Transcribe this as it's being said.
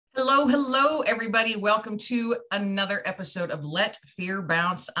Hello, hello, everybody. Welcome to another episode of Let Fear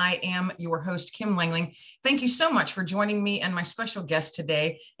Bounce. I am your host, Kim Langling. Thank you so much for joining me and my special guest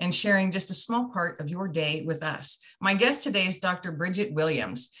today and sharing just a small part of your day with us. My guest today is Dr. Bridget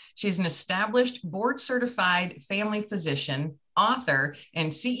Williams. She's an established board-certified family physician, author,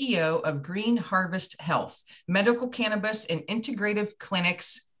 and CEO of Green Harvest Health, medical cannabis and integrative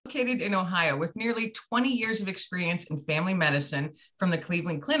clinics located in Ohio. With nearly 20 years of experience in family medicine from the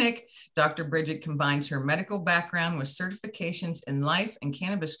Cleveland Clinic, Dr. Bridget combines her medical background with certifications in life and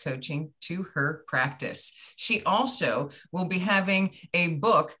cannabis coaching to her practice. She also will be having a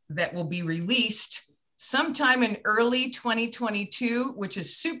book that will be released sometime in early 2022, which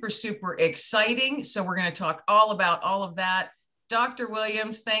is super, super exciting. So we're going to talk all about all of that. Dr.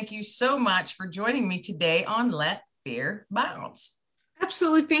 Williams, thank you so much for joining me today on Let Fear Bounce.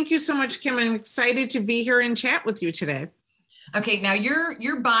 Absolutely. Thank you so much, Kim. I'm excited to be here and chat with you today. Okay, now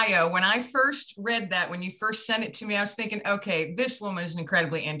your bio, when I first read that, when you first sent it to me, I was thinking, okay, this woman is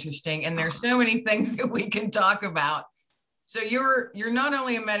incredibly interesting and there's so many things that we can talk about. So you're not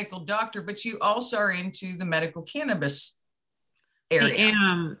only a medical doctor, but you also are into the medical cannabis area. I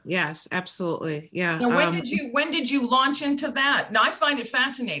am. Yes, absolutely. Yeah. Now, when did you launch into that? Now, I find it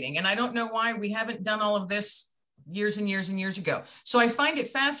fascinating, and I don't know why we haven't done all of this years and years and years ago. So I find it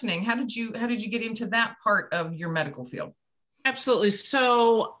fascinating. How did you get into that part of your medical field? Absolutely.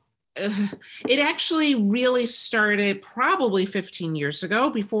 So it actually really started probably 15 years ago,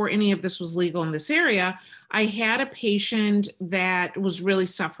 before any of this was legal in this area. I had a patient that was really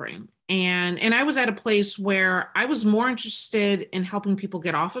suffering. And I was at a place where I was more interested in helping people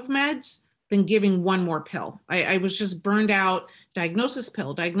get off of meds than giving one more pill. I was just burned out, diagnosis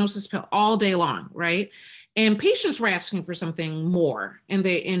pill all day long, right? And patients were asking for something more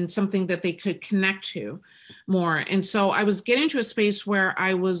and something that they could connect to more. And so I was getting to a space where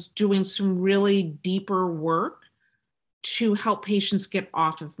I was doing some really deeper work to help patients get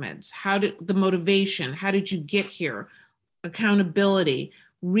off of meds. The motivation, how did you get here? Accountability,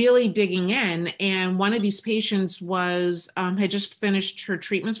 really digging in. And one of these patients had just finished her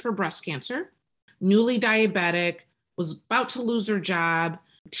treatments for breast cancer, newly diabetic, was about to lose her job,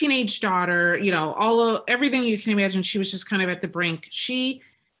 teenage daughter, everything you can imagine. She was just kind of at the brink. She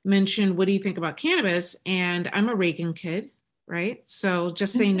mentioned, what do you think about cannabis? And I'm a Reagan kid, right? So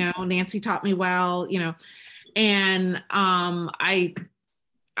just say no. Nancy taught me well, and I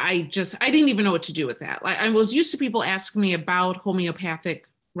didn't even know what to do with that. I was used to people asking me about homeopathic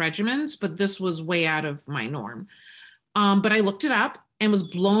regimens, but this was way out of my norm. But I looked it up and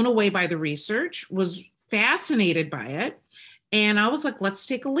was blown away by the research, was fascinated by it. And I was like, let's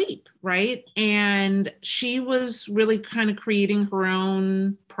take a leap, right? And she was really kind of creating her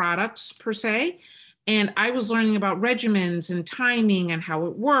own products per se. And I was learning about regimens and timing and how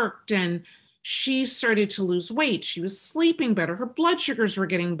it worked. And she started to lose weight. She was sleeping better. Her blood sugars were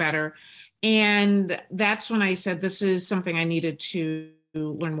getting better. And that's when I said, this is something I needed to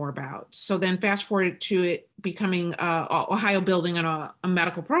learn more about. So then fast forward to it becoming Ohio building a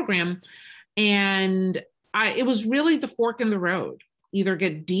medical program. And it was really the fork in the road, either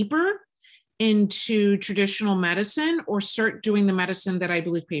get deeper into traditional medicine or start doing the medicine that I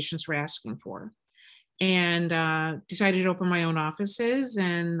believe patients were asking for. And decided to open my own offices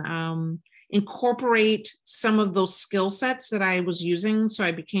and incorporate some of those skill sets that I was using. So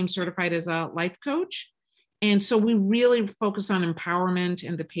I became certified as a life coach. And so we really focus on empowerment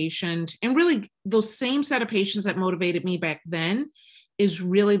and the patient, and really those same set of patients that motivated me back then is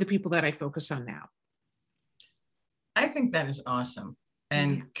really the people that I focus on now. I think that is awesome.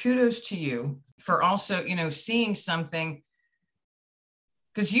 And kudos to you for also, seeing something,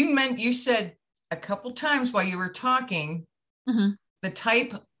 because you said a couple times while you were talking, the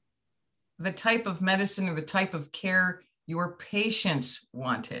type of medicine or the type of care your patients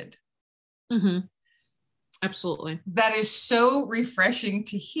wanted. Absolutely. That is so refreshing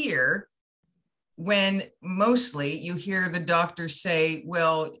to hear, when mostly you hear the doctor say,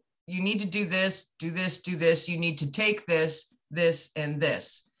 well, you need to do this, do this, do this. You need to take this, this, and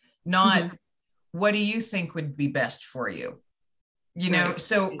this. Not what do you think would be best for you? Right.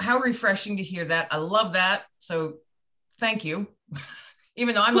 So how refreshing to hear that. I love that. So thank you.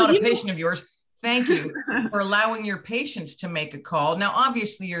 Even though I'm not a patient of yours, thank you for allowing your patients to make a call. Now,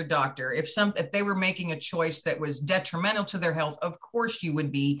 obviously you're a doctor. If they were making a choice that was detrimental to their health, of course you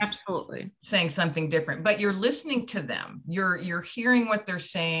would be absolutely saying something different, but you're listening to them. You're hearing what they're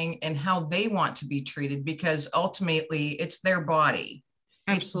saying and how they want to be treated, because ultimately it's their body,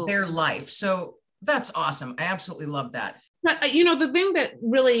 absolutely. It's their life. So that's awesome. I absolutely love that. But, the thing that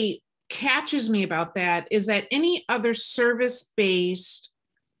really catches me about that is that any other service-based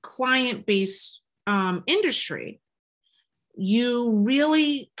client-based industry, you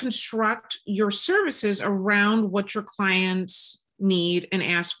really construct your services around what your clients need and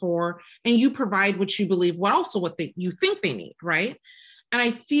ask for, and you provide what you believe, you think they need, right? And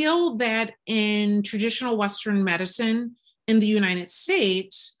I feel that in traditional Western medicine in the United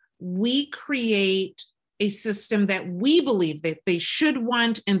States, we create a system that we believe that they should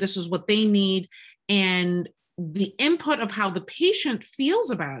want, and this is what they need. And the input of how the patient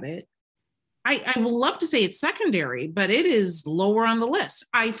feels about it, I would love to say it's secondary, but it is lower on the list,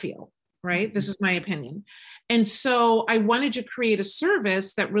 I feel, right? This is my opinion. And so I wanted to create a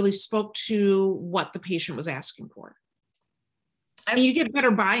service that really spoke to what the patient was asking for. And you get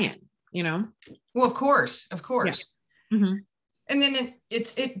better buy-in, you know? Well, of course. Yeah. Mm-hmm. And then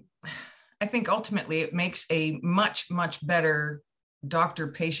I think ultimately it makes a much, much better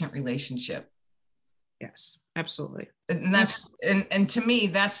doctor-patient relationship. Yes, absolutely. And that's, and to me,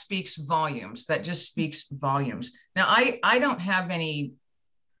 that speaks volumes. That just speaks volumes. Now, I don't have any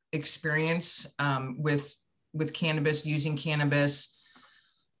experience with cannabis, using cannabis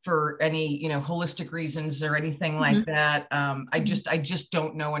for any, holistic reasons or anything like that. I just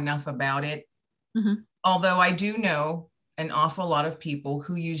don't know enough about it. Mm-hmm. Although I do know an awful lot of people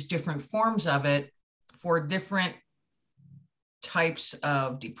who use different forms of it for different types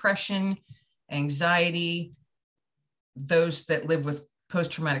of depression, anxiety, those that live with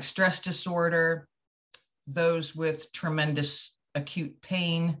post-traumatic stress disorder, those with tremendous acute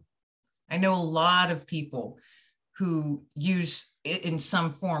pain. I know a lot of people who use it in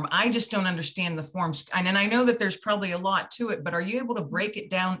some form. I just don't understand the forms. And I know that there's probably a lot to it, but are you able to break it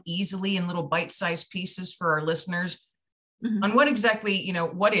down easily in little bite-sized pieces for our listeners on what exactly,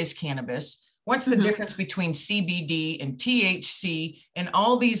 what is cannabis? What's the difference between CBD and THC and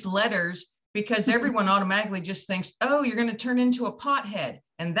all these letters? Because everyone automatically just thinks, oh, you're going to turn into a pothead.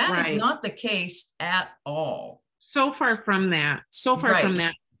 And that is not the case at all. So far from that. From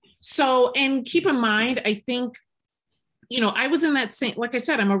that. So, and keep in mind, I think, I was in that same, like I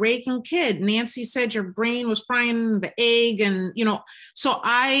said, I'm a Reagan kid. Nancy said your brain was frying the egg, and, so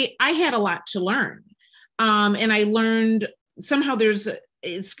I had a lot to learn. And I learned somehow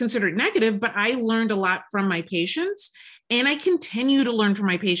it's considered negative, but I learned a lot from my patients, and I continue to learn from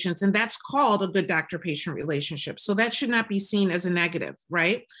my patients, and that's called a good doctor-patient relationship. So that should not be seen as a negative,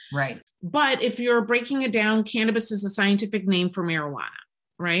 right? Right. But if you're breaking it down, cannabis is a scientific name for marijuana,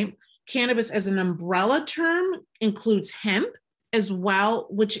 right? Cannabis as an umbrella term includes hemp as well,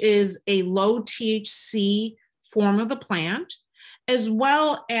 which is a low THC form of the plant, as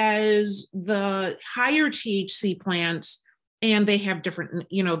well as the higher THC plants. And they have different,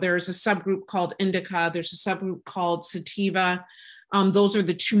 there's a subgroup called indica, there's a subgroup called sativa. Those are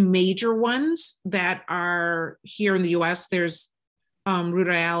the two major ones that are here in the US. There's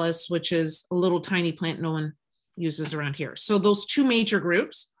ruderalis, which is a little tiny plant no one uses around here. So those two major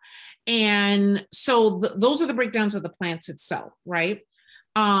groups. And so those are the breakdowns of the plants itself, right?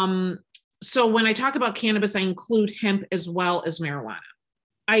 So when I talk about cannabis, I include hemp as well as marijuana.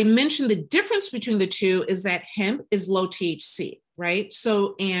 I mentioned the difference between the two is that hemp is low THC, right?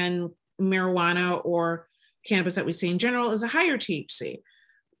 So, and marijuana or cannabis that we see in general is a higher THC.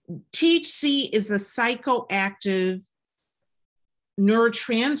 THC is a psychoactive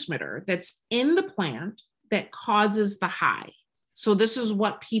neurotransmitter that's in the plant that causes the high. So this is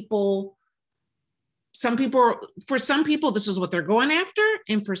what for some people, this is what they're going after.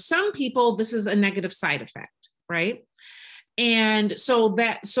 And for some people, this is a negative side effect, right? And so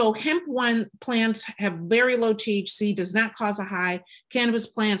hemp plants have very low THC, does not cause a high. Cannabis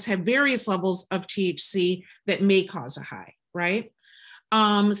plants have various levels of THC that may cause a high, right?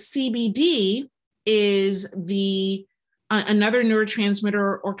 CBD is another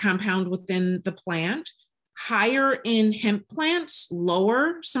neurotransmitter or compound within the plant, higher in hemp plants,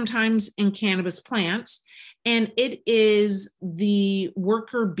 lower sometimes in cannabis plants. And it is the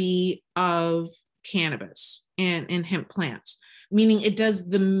worker bee of cannabis and hemp plants, meaning it does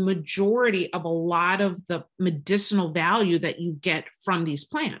the majority of a lot of the medicinal value that you get from these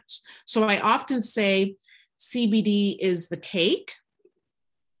plants. So I often say CBD is the cake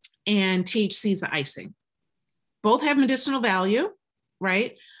and THC is the icing. Both have medicinal value,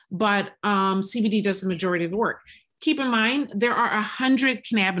 right? But CBD does the majority of the work. Keep in mind, there are 100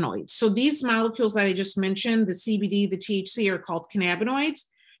 cannabinoids. So these molecules that I just mentioned, the CBD, the THC, are called cannabinoids.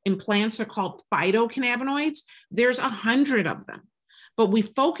 In plants are called phytocannabinoids. There's 100 of them, but we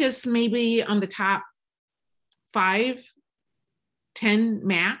focus maybe on the top 5, 10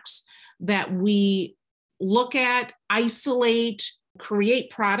 max that we look at, isolate,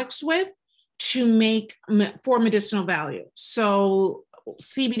 create products with to make for medicinal value. So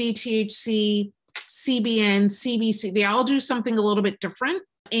CBD, THC, CBN, CBC, they all do something a little bit different.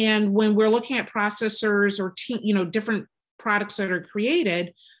 And when we're looking at processors or different products that are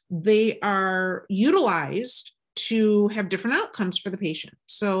created, they are utilized to have different outcomes for the patient.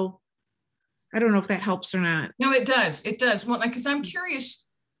 So I don't know if that helps or not. No, it does. It does. Well, because I'm curious,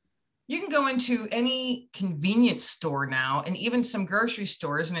 you can go into any convenience store now and even some grocery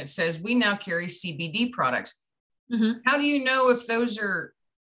stores, and it says, we now carry CBD products. Mm-hmm. How do you know if those are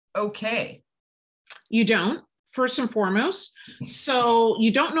okay? You don't, first and foremost. So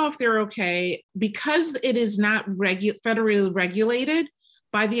you don't know if they're okay because it is not federally regulated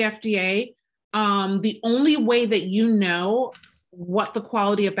by the FDA. The only way that you know what the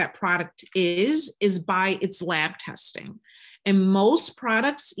quality of that product is by its lab testing. And most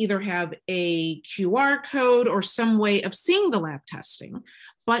products either have a QR code or some way of seeing the lab testing,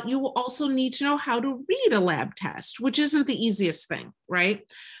 but you will also need to know how to read a lab test, which isn't the easiest thing, right?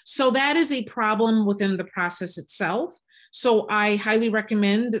 So that is a problem within the process itself. So I highly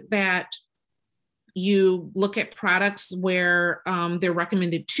recommend that you look at products where they're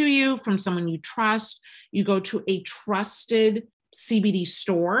recommended to you from someone you trust. You go to a trusted CBD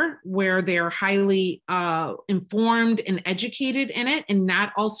store where they're highly informed and educated in it. And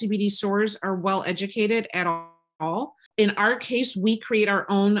not all CBD stores are well educated at all. In our case, we create our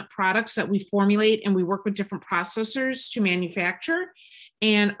own products that we formulate, and we work with different processors to manufacture.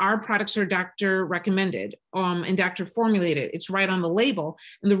 And our products are doctor recommended and doctor formulated. It's right on the label.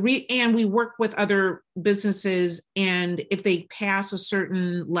 And we work with other businesses, and if they pass a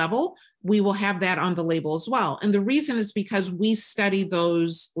certain level, we will have that on the label as well. And the reason is because we study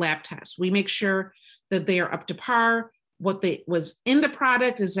those lab tests. We make sure that they are up to par. What was in the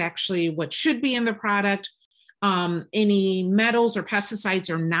product is actually what should be in the product. Any metals or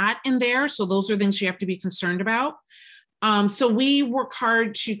pesticides are not in there. So those are things you have to be concerned about. So we work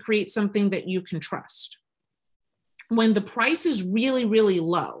hard to create something that you can trust. When the price is really, really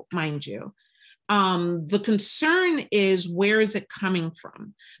low, mind you, the concern is, where is it coming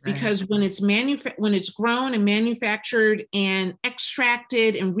from? Right. Because when it's grown and manufactured and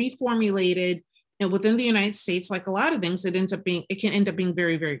extracted and reformulated, and within the United States, like a lot of things, it can end up being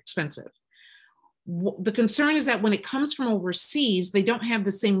very, very expensive. The concern is that when it comes from overseas, they don't have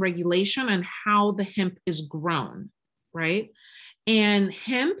the same regulation on how the hemp is grown, right? And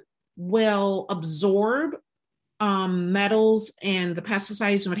hemp will absorb metals and the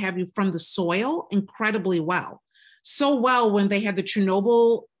pesticides and what have you from the soil incredibly well. So well, when they had the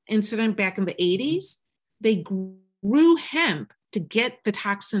Chernobyl incident back in the 80s, they grew hemp to get the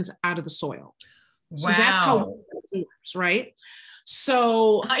toxins out of the soil. Wow. So that's how it works, right?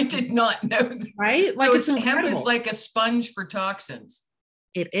 So I did not know that. Right? Like, so it's incredible. Hemp is like a sponge for toxins.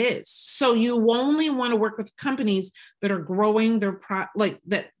 It is. So you only want to work with companies that are growing their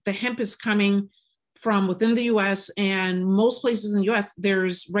that the hemp is coming from within the US, and most places in the US,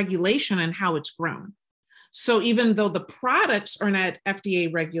 there's regulation on how it's grown. So even though the products are not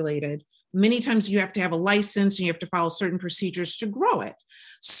FDA regulated, many times you have to have a license and you have to follow certain procedures to grow it.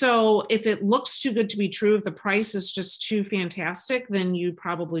 So if it looks too good to be true, if the price is just too fantastic, then you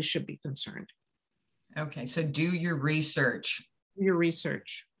probably should be concerned. Okay, so do your research. Your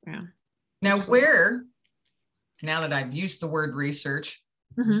research, yeah. Now, now that I've used the word research,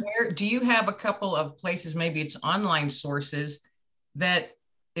 where do you have a couple of places, maybe it's online sources, that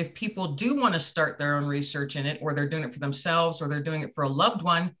if people do want to start their own research in it, or they're doing it for themselves, or they're doing it for a loved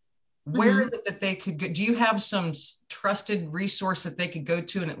one, where is it that they could go? Do you have some trusted resource that they could go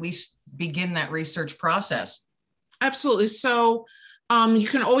to and at least begin that research process? Absolutely. So you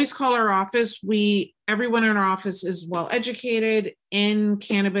can always call our office. Everyone in our office is well educated in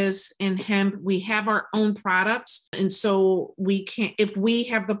cannabis and hemp. We have our own products. And so if we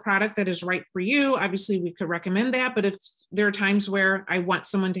have the product that is right for you, obviously we could recommend that. But if there are times where I want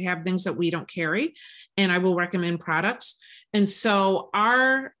someone to have things that we don't carry, and I will recommend products. And so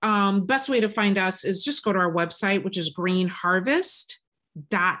our best way to find us is just go to our website, which is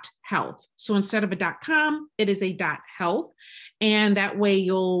greenharvest.health. So instead of a .com, it is a .health. And that way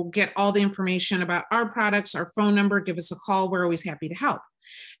you'll get all the information about our products, our phone number, give us a call. We're always happy to help.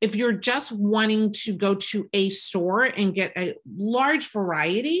 If you're just wanting to go to a store and get a large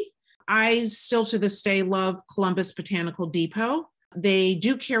variety, I still to this day love Columbus Botanical Depot. They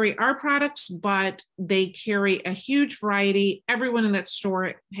do carry our products, but they carry a huge variety. Everyone in that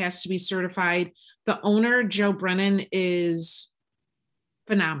store has to be certified. The owner, Joe Brennan, is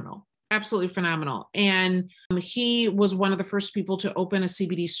phenomenal, absolutely phenomenal. And he was one of the first people to open a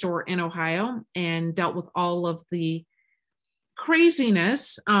CBD store in Ohio and dealt with all of the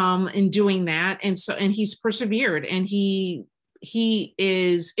craziness in doing that. And he's persevered, and he he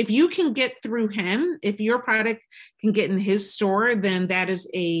is, if you can get through him, if your product can get in his store, then that is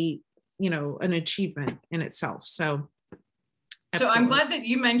an achievement in itself. So I'm glad that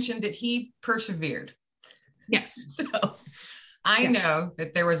you mentioned that he persevered. Yes. So I know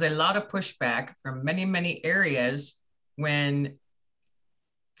that there was a lot of pushback from many, many areas when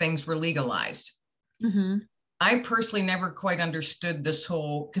things were legalized. Mm-hmm. I personally never quite understood this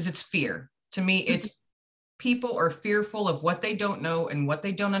whole, because it's fear. To me, it's people are fearful of what they don't know and what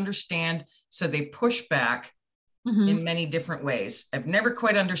they don't understand. So they push back in many different ways. I've never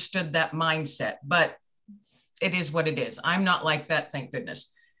quite understood that mindset, but it is what it is. I'm not like that, thank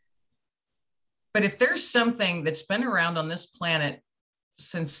goodness. But if there's something that's been around on this planet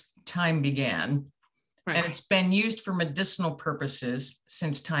since time began, right, and it's been used for medicinal purposes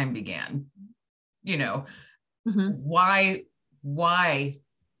since time began, why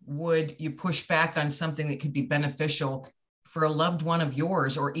would you push back on something that could be beneficial for a loved one of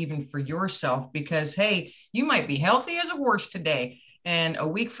yours or even for yourself? Because, hey, you might be healthy as a horse today, and a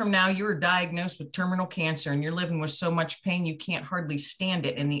week from now you were diagnosed with terminal cancer and you're living with so much pain you can't hardly stand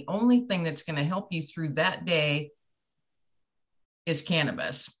it. And the only thing that's going to help you through that day is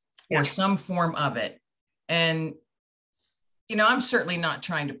cannabis or some form of it. And, I'm certainly not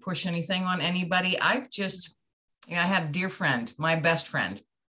trying to push anything on anybody. I've just, I had a dear friend, my best friend,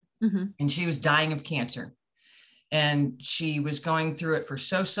 and she was dying of cancer. And she was going through it for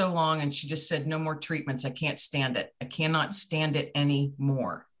so long. And she just said, no more treatments. I can't stand it. I cannot stand it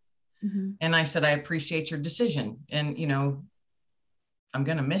anymore. And I said, I appreciate your decision. And, I'm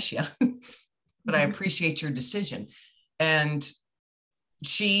going to miss you, but I appreciate your decision. And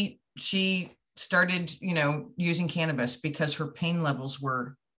she started, using cannabis because her pain levels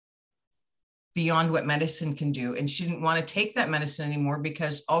were beyond what medicine can do. And she didn't want to take that medicine anymore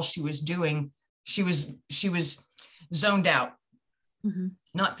because all she was doing, she was zoned out,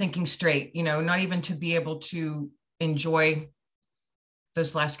 not thinking straight, not even to be able to enjoy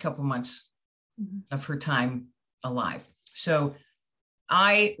those last couple months of her time alive. So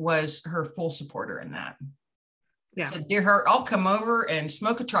I was her full supporter in that. Yeah. I said, dear heart, I'll come over and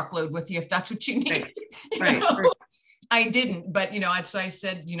smoke a truckload with you if that's what you need. Right. I didn't, but so I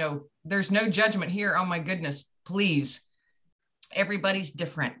said, there's no judgment here. Oh my goodness, please. Everybody's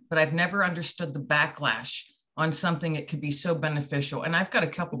different, but I've never understood the backlash on something that could be so beneficial. And I've got a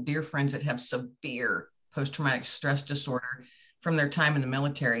couple of dear friends that have severe post-traumatic stress disorder from their time in the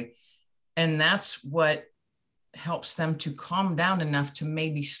military. And that's what helps them to calm down enough to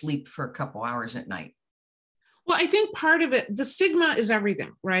maybe sleep for a couple hours at night. Well, I think part of it, the stigma is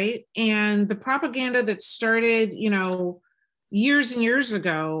everything, right? And the propaganda that started, years and years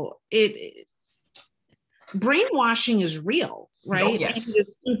ago, brainwashing is real, right? Oh, yes. And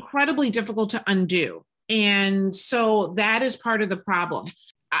it's incredibly difficult to undo. And so that is part of the problem.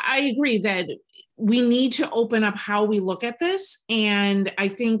 I agree that we need to open up how we look at this. And I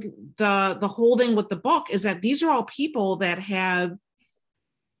think the whole thing with the book is that these are all people that have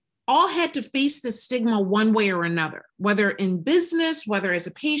all had to face the stigma one way or another, whether in business, whether as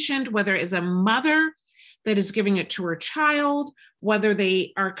a patient, whether as a mother that is giving it to her child, whether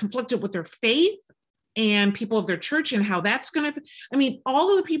they are conflicted with their faith and people of their church and how that's going to,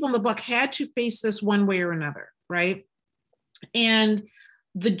 all of the people in the book had to face this one way or another, right? And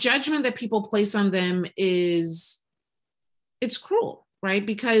the judgment that people place on them it's cruel, right?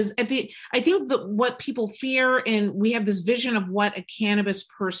 Because I think that what people fear, and we have this vision of what a cannabis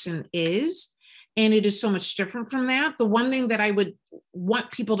person is, and it is so much different from that. The one thing that I would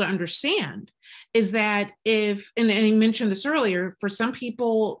want people to understand is that and I mentioned this earlier, for some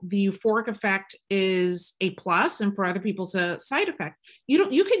people, the euphoric effect is a plus, and for other people, it's a side effect.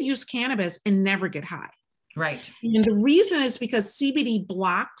 You could use cannabis and never get high. Right. And the reason is because CBD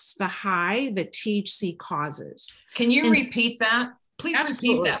blocks the high that THC causes. Can you repeat that? Please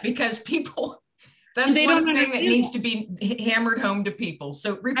repeat that, because people, that's one thing that needs to be hammered home to people.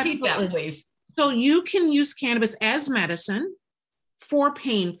 So repeat that, please. So you can use cannabis as medicine for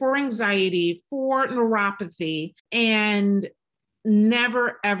pain, for anxiety, for neuropathy, and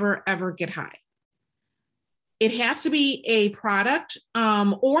never, ever, ever get high. It has to be a product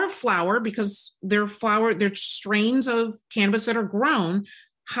or a flower, because there's strains of cannabis that are grown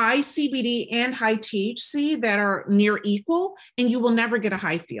high CBD and high THC that are near equal, and you will never get a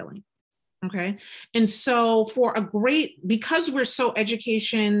high feeling. Okay. And so because we're so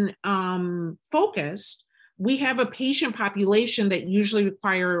education focused, we have a patient population that usually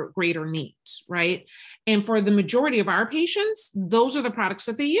require greater needs, right? And for the majority of our patients, those are the products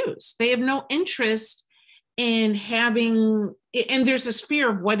that they use. They have no interest in having, and there's this fear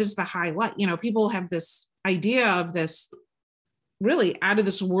of what is the high light. People have this idea of this really out of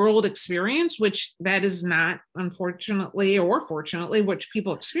this world experience, which that is not, unfortunately or fortunately, which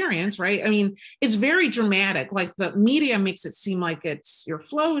people experience, right? I mean, it's very dramatic. Like the media makes it seem like you're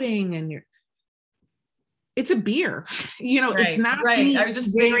floating and it's a beer, it's not right. really I was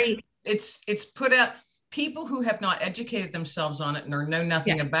just very, it's put out, people who have not educated themselves on it or know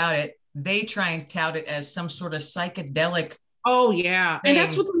nothing yes. about it, they try and tout it as some sort of psychedelic. Oh yeah. thing. And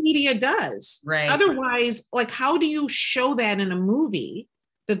that's what the media does. Right. Otherwise, like, how do you show that in a movie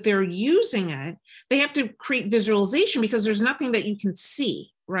that they're using it? They have to create visualization because there's nothing that you can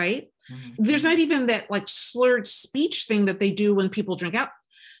see, right? Mm-hmm. There's not even that like slurred speech thing that they do when people drink out.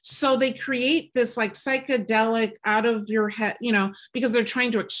 So they create this like psychedelic out of your head, because they're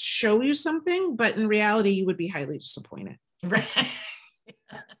trying to show you something, but in reality, you would be highly disappointed. Right.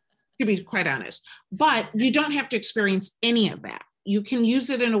 To be quite honest, but you don't have to experience any of that. You can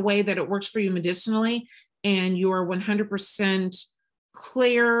use it in a way that it works for you medicinally, and you are 100%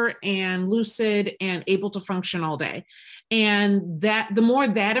 clear and lucid and able to function all day. And that the more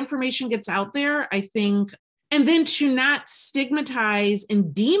that information gets out there, I think, and then to not stigmatize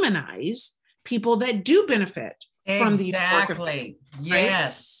and demonize people that do benefit from these work effects, right?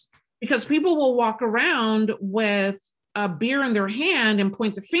 Yes. Because people will walk around with a beer in their hand and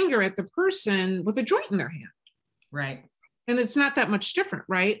point the finger at the person with a joint in their hand. Right. And it's not that much different,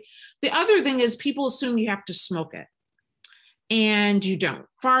 right? The other thing is people assume you have to smoke it. And you don't.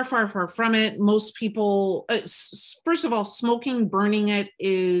 Far, far, far from it. Most people, first of all, smoking, burning it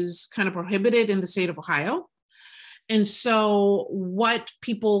is kind of prohibited in the state of Ohio. And so what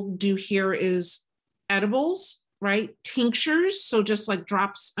people do here is edibles, right? Tinctures. So just like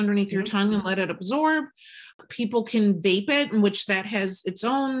drops underneath your tongue and let it absorb. People can vape it, in which that has its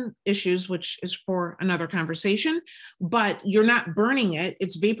own issues, which is for another conversation, but you're not burning it.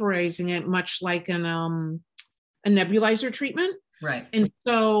 It's vaporizing it, much like a nebulizer treatment. Right. And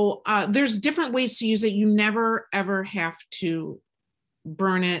so there's different ways to use it. You never, ever have to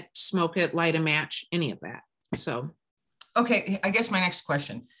burn it, smoke it, light a match, any of that. So. Okay. I guess my next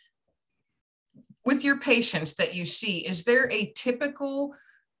question, with your patients that you see, is there a typical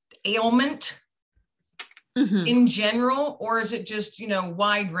ailment in general, or is it just,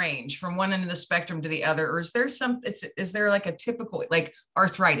 wide range from one end of the spectrum to the other? Or is there is there like a typical, like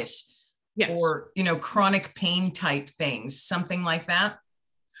arthritis, yes, or, chronic pain type things, something like that?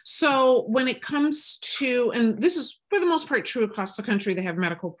 So when it comes to, and this is for the most part true across the country, they have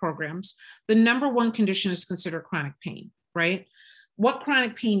medical programs. The number one condition is considered chronic pain, right? What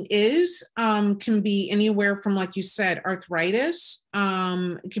chronic pain is can be anywhere from, like you said, arthritis.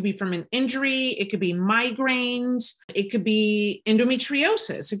 It could be from an injury. It could be migraines. It could be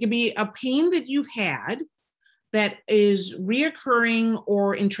endometriosis. It could be a pain that you've had that is reoccurring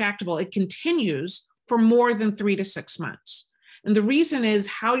or intractable. It continues for more than 3 to 6 months. And the reason is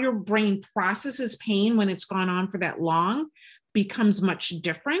how your brain processes pain when it's gone on for that long becomes much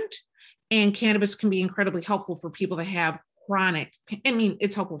different. And cannabis can be incredibly helpful for people that have chronic pain. I mean,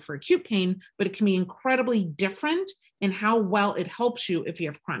 it's helpful for acute pain, but it can be incredibly different in how well it helps you if you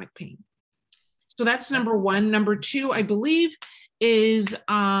have chronic pain. So that's number one. Number two, I believe, is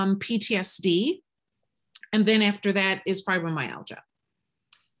PTSD. And then after that is fibromyalgia.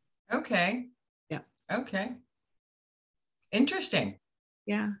 Okay. Yeah. Okay. Interesting.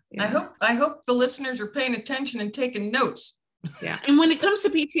 Yeah. I hope the listeners are paying attention and taking notes. Yeah. And when it comes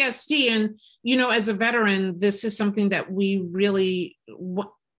to PTSD, and, as a veteran, this is something that we really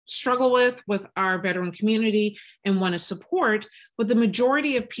struggle with our veteran community and want to support. But the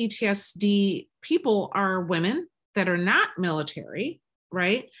majority of PTSD people are women that are not military,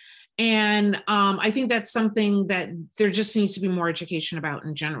 right? And I think that's something that there just needs to be more education about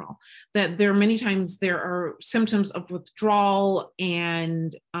in general, that many times there are symptoms of withdrawal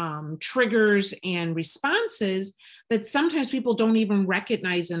and triggers and responses that sometimes people don't even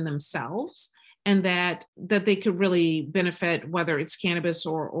recognize in themselves, and that they could really benefit, whether it's cannabis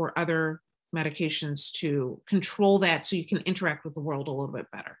or other medications, to control that so you can interact with the world a little bit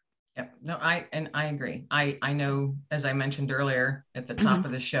better. Yeah, no, I agree. I know, as I mentioned earlier at the top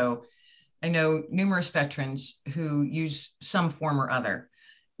of the show, I know numerous veterans who use some form or other,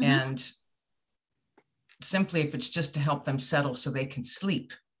 and simply if it's just to help them settle so they can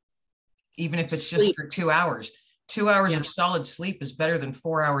sleep, even if it's just for 2 hours. 2 hours of solid sleep is better than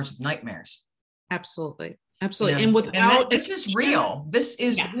 4 hours of nightmares. Absolutely. Absolutely. And this is real. This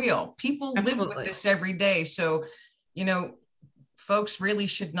is real. People live with this every day. So, folks really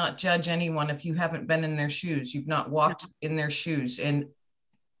should not judge anyone if you haven't been in their shoes. You've not walked in their shoes. And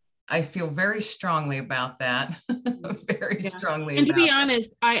I feel very strongly about that. Very strongly. And to be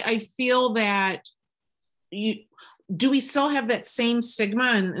honest, I feel that do we still have that same stigma?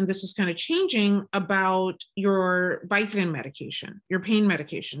 And this is kind of changing about your Vicodin medication, your pain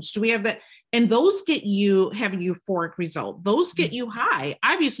medications. Do we have that? And those have a euphoric result. Those get you high.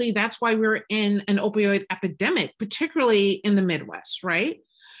 Obviously, that's why we're in an opioid epidemic, particularly in the Midwest, right?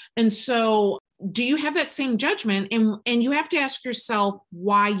 And so do you have that same judgment? And you have to ask yourself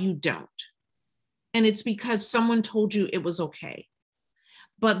why you don't. And it's because someone told you it was okay.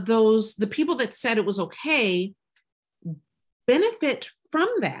 But the people that said it was okay benefit from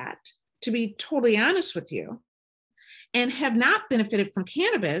that, to be totally honest with you, and have not benefited from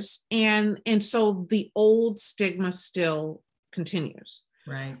cannabis. And so the old stigma still continues.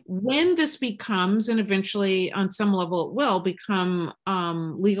 Right. When this becomes, and eventually on some level it will become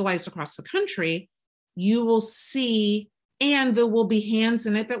legalized across the country, you will see, and there will be hands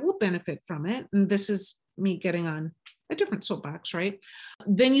in it that will benefit from it. And this is me getting on a different soapbox, right?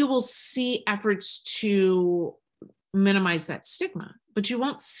 Then you will see efforts to minimize that stigma, but you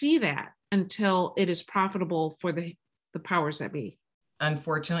won't see that until it is profitable for the powers that be.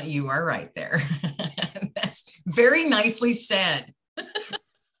 Unfortunately, you are right there. That's very nicely said.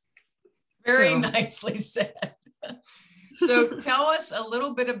 Very nicely said. So tell us a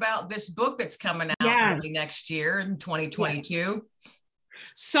little bit about this book that's coming out early next year in 2022. Yes.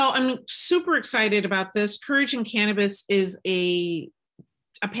 So I'm super excited about this. Courage in Cannabis is a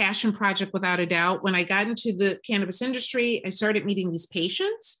passion project without a doubt. When I got into the cannabis industry, I started meeting these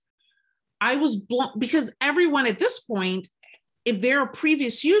patients. I was blown because everyone at this point, if they're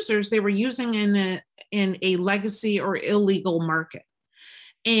previous users, they were using in a legacy or illegal market.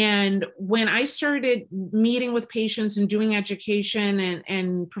 And when I started meeting with patients and doing education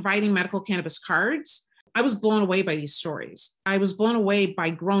and providing medical cannabis cards, I was blown away by these stories. I was blown away by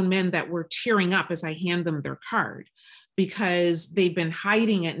grown men that were tearing up as I hand them their card, because they've been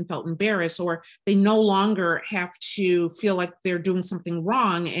hiding it and felt embarrassed, or they no longer have to feel like they're doing something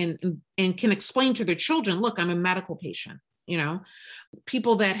wrong and can explain to their children, look, I'm a medical patient. You know,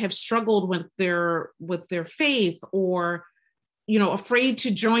 people that have struggled with their faith, or, you know, afraid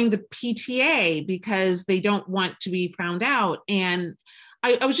to join the PTA because they don't want to be found out. And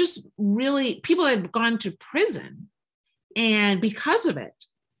I was just really, people that had gone to prison and because of it.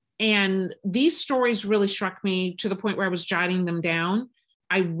 And these stories really struck me to the point where I was jotting them down.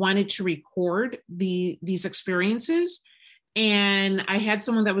 I wanted to record these experiences. And I had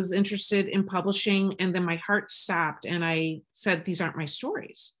someone that was interested in publishing, and then my heart stopped and I said, these aren't my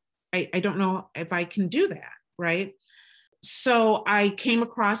stories. I don't know if I can do that, right? So I came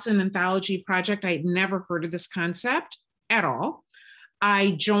across an anthology project. I had never heard of this concept at all.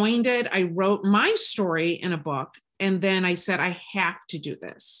 I joined it. I wrote my story in a book. And then I said, I have to do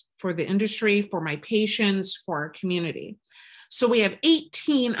this for the industry, for my patients, for our community. So we have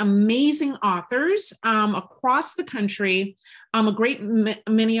 18 amazing authors across the country. A great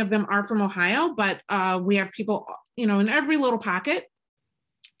many of them are from Ohio, but we have people, you know, in every little pocket.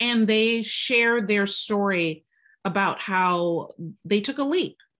 And they share their story about how they took a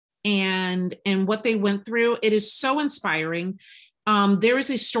leap and what they went through. It is so inspiring. There is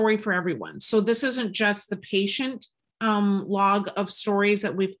a story for everyone. So this isn't just the patient log of stories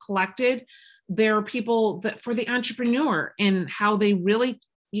that we've collected. There are people that for the entrepreneur and how they really,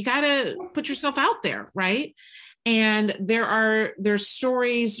 you got to put yourself out there, right? And there's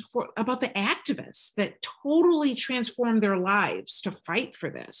stories about the activists that totally transformed their lives to fight for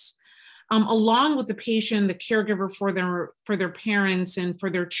this. Along with the patient, the caregiver for their parents and for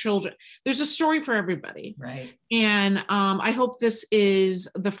their children. There's a story for everybody. Right. And I hope this is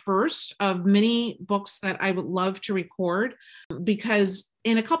the first of many books that I would love to record, because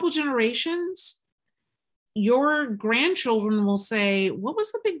in a couple generations, your grandchildren will say, what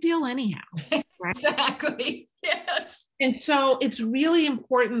was the big deal anyhow? Right? Exactly. Yes. And so it's really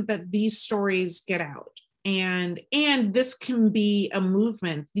important that these stories get out. And this can be a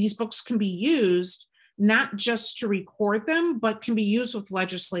movement. These books can be used not just to record them, but can be used with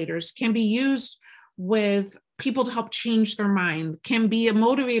legislators, can be used with people to help change their mind, can be a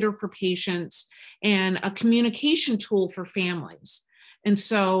motivator for patients and a communication tool for families. And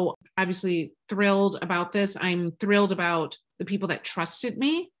so obviously thrilled about this. I'm thrilled about the people that trusted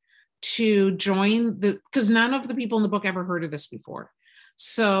me to join because none of the people in the book ever heard of this before.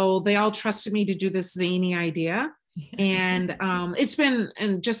 So they all trusted me to do this zany idea. And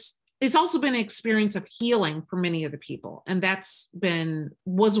it's also been an experience of healing for many of the people. And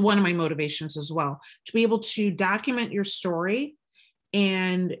was one of my motivations as well, to be able to document your story.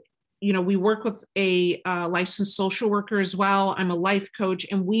 And, you know, we work with a licensed social worker as well. I'm a life coach,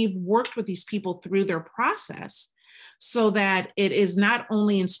 and we've worked with these people through their process so that it is not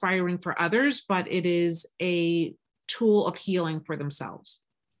only inspiring for others, but it is a tool of healing for themselves.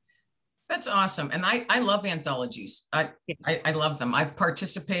 That's awesome. And I love anthologies. I love them. I've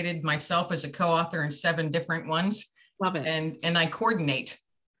participated myself as a co-author in 7 different ones. Love it. And I coordinate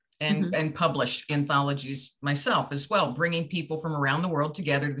and publish anthologies myself as well, bringing people from around the world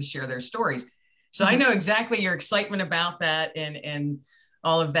together to share their stories. So I know exactly your excitement about that and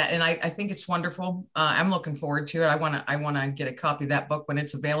all of that. And I think it's wonderful. I'm looking forward to it. I want to get a copy of that book when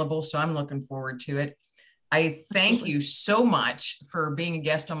it's available. So I'm looking forward to it. I thank you so much for being a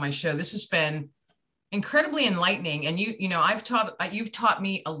guest on my show. This has been incredibly enlightening. And you've taught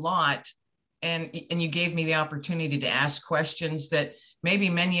me a lot, and you gave me the opportunity to ask questions that maybe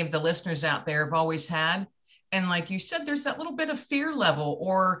many of the listeners out there have always had. And like you said, there's that little bit of fear level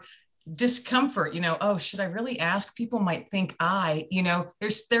or discomfort, oh, should I really ask? People might think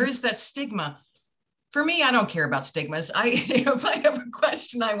there is that stigma. For me, I don't care about stigmas. If I have a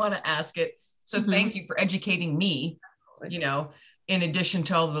question, I want to ask it. So thank you for educating me, in addition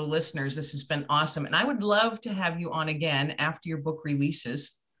to all the listeners. This has been awesome. And I would love to have you on again after your book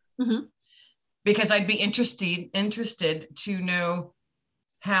releases, because I'd be interested to know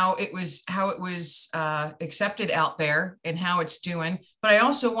how it was accepted out there and how it's doing. But I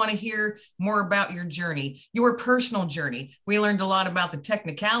also want to hear more about your journey, your personal journey. We learned a lot about the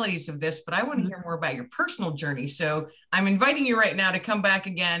technicalities of this, but I want to hear more about your personal journey. So I'm inviting you right now to come back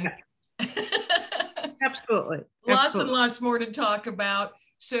again. Absolutely. Lots and lots more to talk about.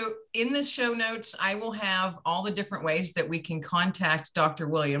 So in the show notes, I will have all the different ways that we can contact Dr.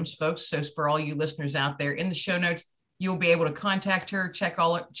 Williams, folks. So for all you listeners out there, in the show notes, you'll be able to contact her, check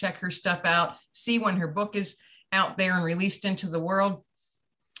her stuff out, see when her book is out there and released into the world.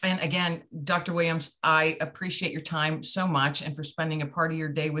 And again, Dr. Williams, I appreciate your time so much and for spending a part of your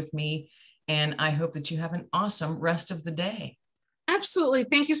day with me. And I hope that you have an awesome rest of the day. Absolutely.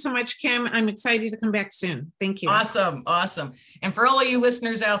 Thank you so much, Kim. I'm excited to come back soon. Thank you. Awesome. Awesome. And for all of you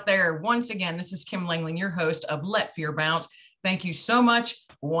listeners out there, once again, this is Kim Langling, your host of Let Fear Bounce. Thank you so much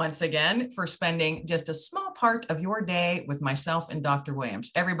once again for spending just a small part of your day with myself and Dr.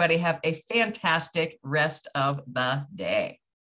 Williams. Everybody have a fantastic rest of the day.